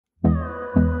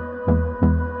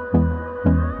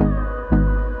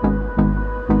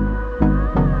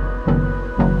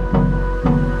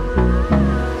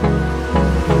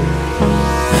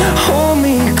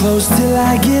close till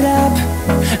I get up.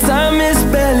 Time is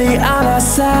barely on our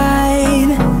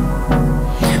side.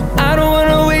 I don't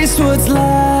wanna waste what's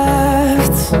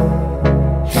left.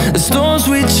 The storms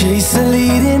we chase are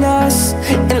leading us,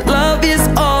 and love is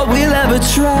all we'll ever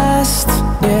trust.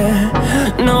 Yeah,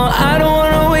 no, I don't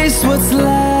wanna waste what's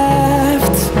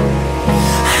left.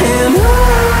 And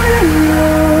on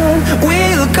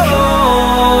we'll go,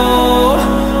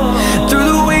 through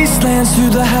the wastelands,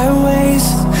 through the highways,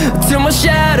 till my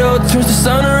shadow turns to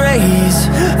sun rays.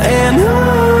 And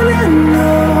on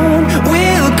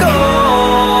we'll go,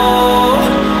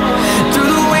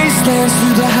 through the wastelands,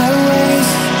 through the highways,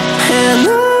 and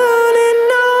on we'll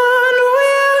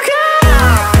go.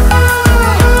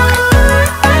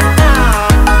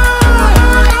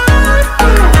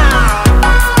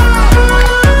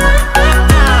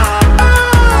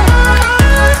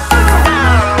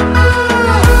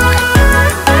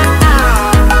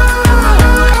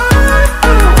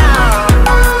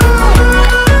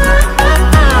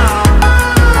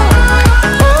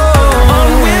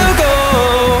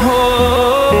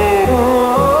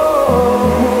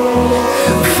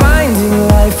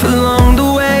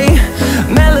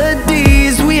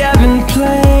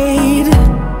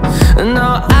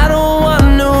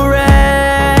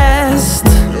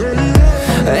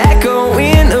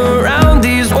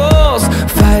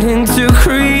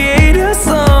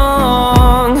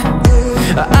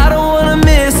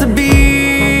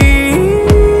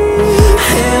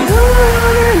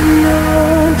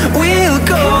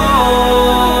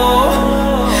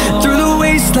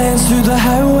 Through the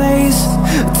highways,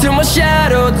 till my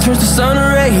shadow turns to sun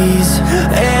rays.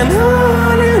 And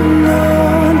on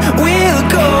we'll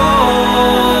go,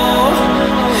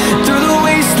 through the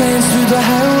wastelands, through the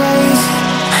highways,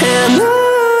 and on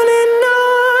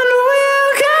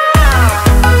we'll go.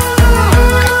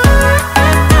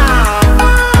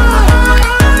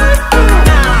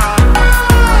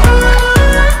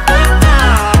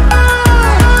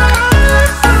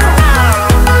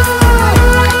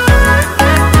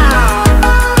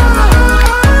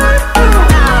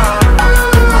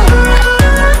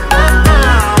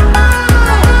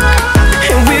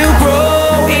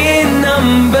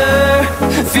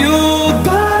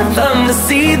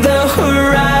 See the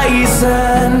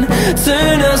horizon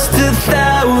turn us to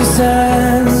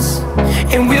thousands,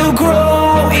 and we'll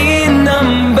grow in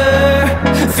number,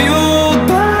 fueled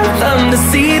by them. To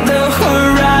see the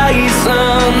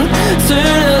horizon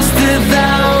turn us to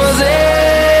thousands,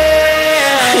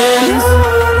 and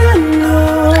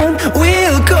on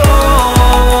we'll go,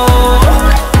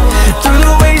 through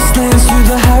the wastelands, through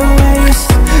the highways,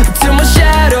 till my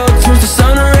shadow turns to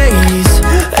sun rays.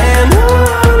 And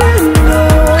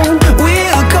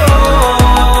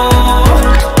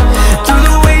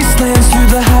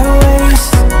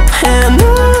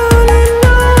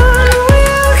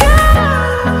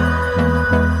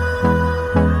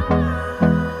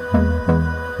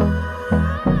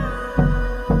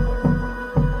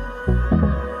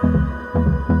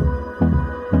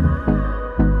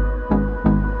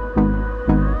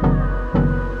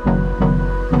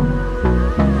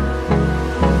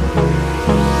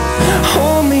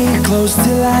close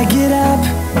till I get up.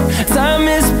 Time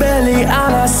is barely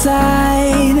on our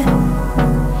side.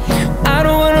 I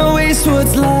don't wanna waste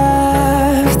what's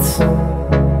left.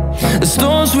 The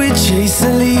storms we chase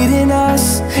are leading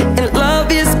us, and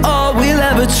love is all we'll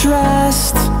ever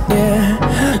trust. Yeah,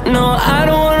 no, I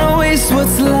don't wanna waste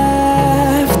what's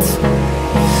left.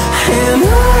 And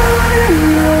on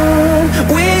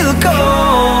we'll go,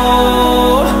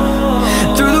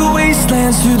 through the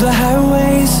wastelands, through the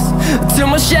highways, till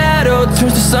my shadow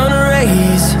turns to sun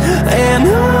rays. And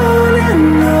on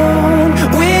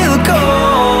we'll go,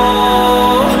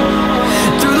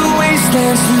 through the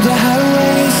wastelands, through the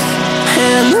highways,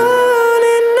 and on.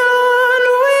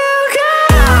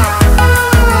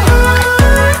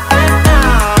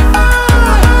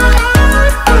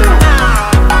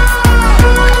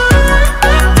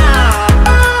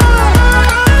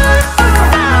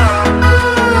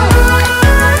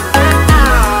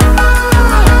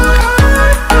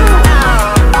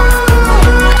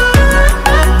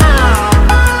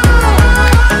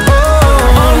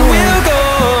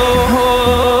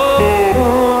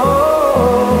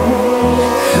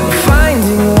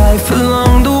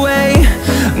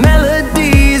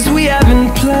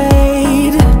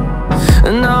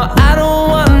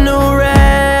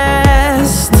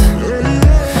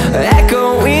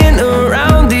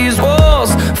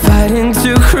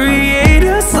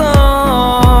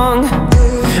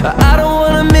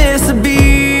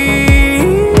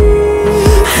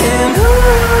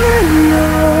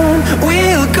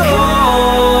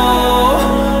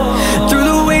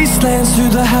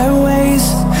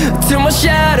 my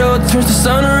shadow turns to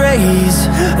sun rays.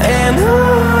 And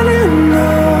on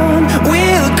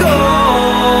we'll go,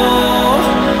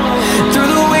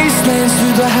 through the wastelands,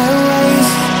 through the highways.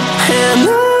 And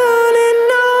on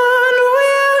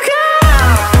we'll go.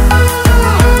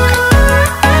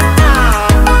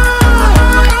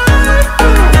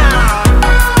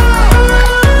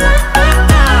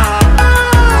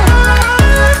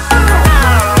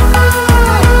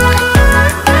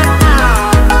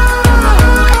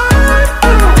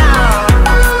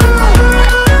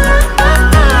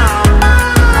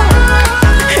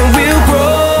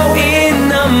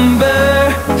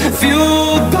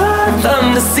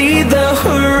 See the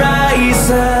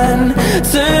horizon,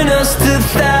 turn us to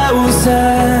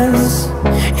thousands,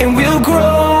 and we'll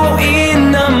grow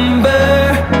in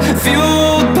number,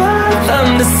 fueled by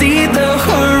them to see the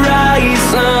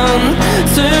horizon,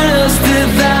 turn us to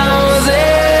thousands.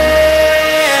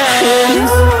 And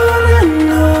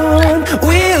on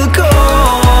we'll go,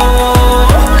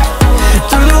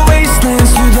 through the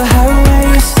wastelands, through the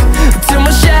highways, till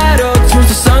my shadow turns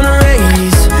to sun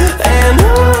rays. And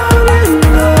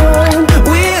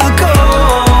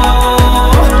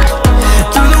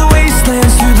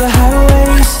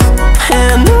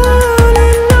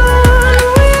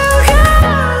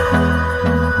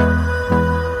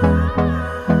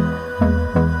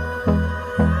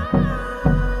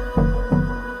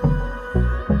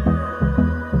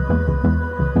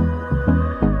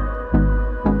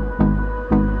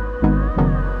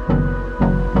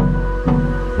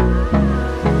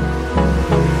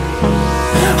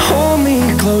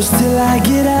close till I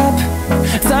get up.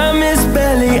 Time is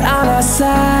barely on our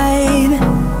side.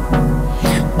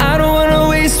 I don't wanna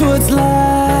waste what's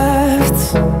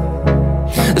left.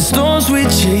 The storms we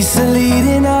chase are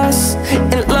leading us,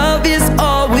 and love is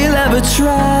all we'll ever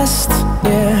trust.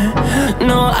 Yeah,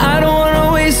 no, I don't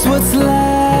wanna waste what's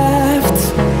left.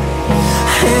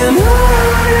 And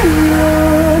on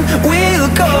we'll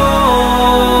go,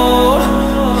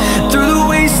 through the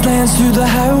wastelands, through the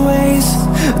highways,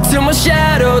 till my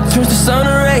shadow turns to sun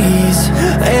rays.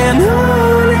 And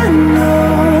on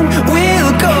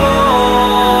we'll go,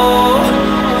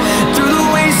 through the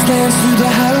wastelands, through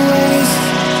the highways.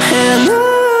 And on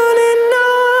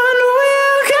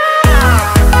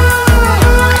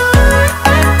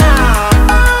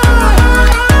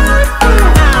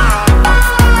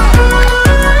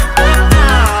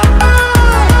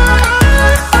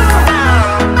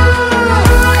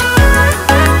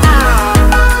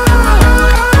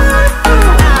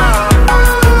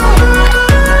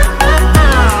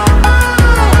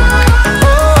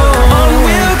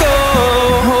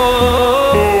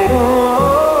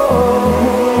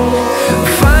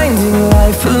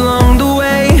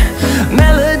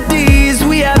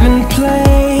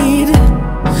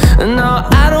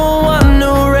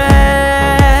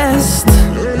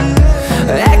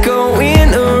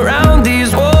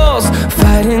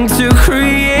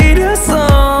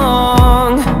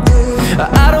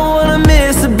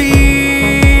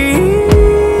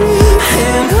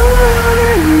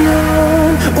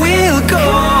we'll go.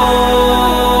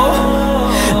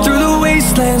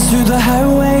 Through the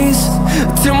highways,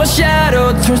 till my shadow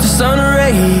turns to sun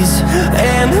rays.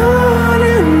 And on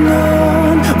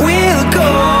we'll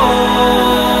go,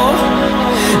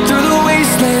 through the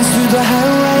wastelands, through the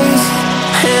highways.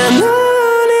 And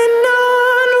on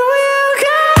we'll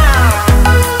go.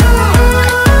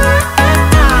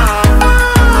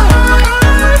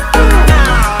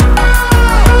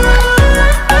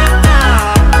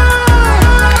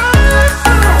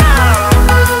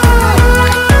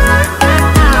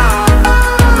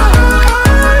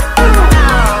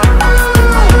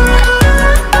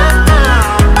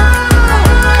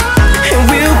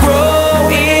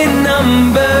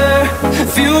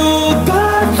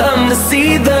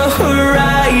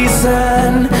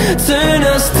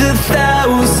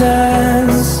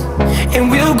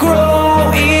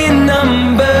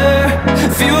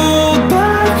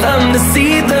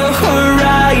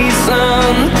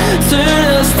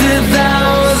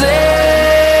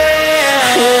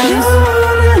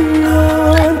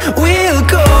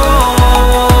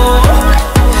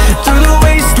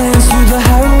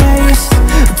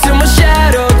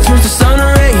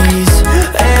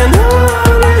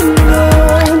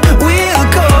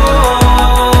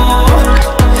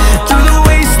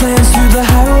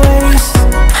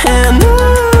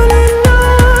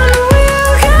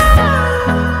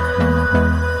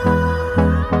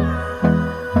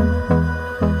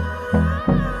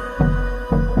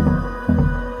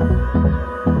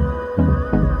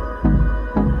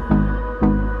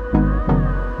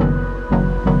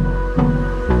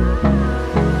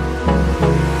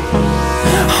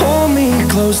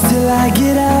 close till I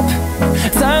get up.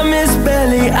 Time is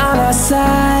barely on our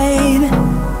side.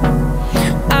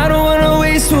 I don't wanna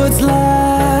waste what's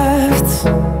left.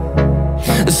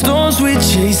 The storms we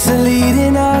chase are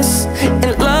leading us,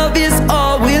 and love is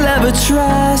all we'll ever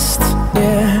trust.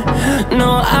 Yeah, no,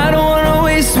 I don't wanna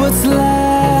waste what's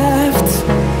left.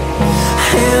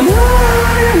 And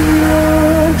on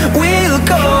we'll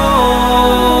go,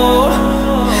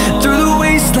 through the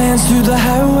wastelands, through the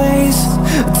highways,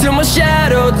 till my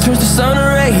shadow turns to sun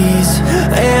rays.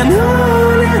 And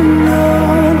on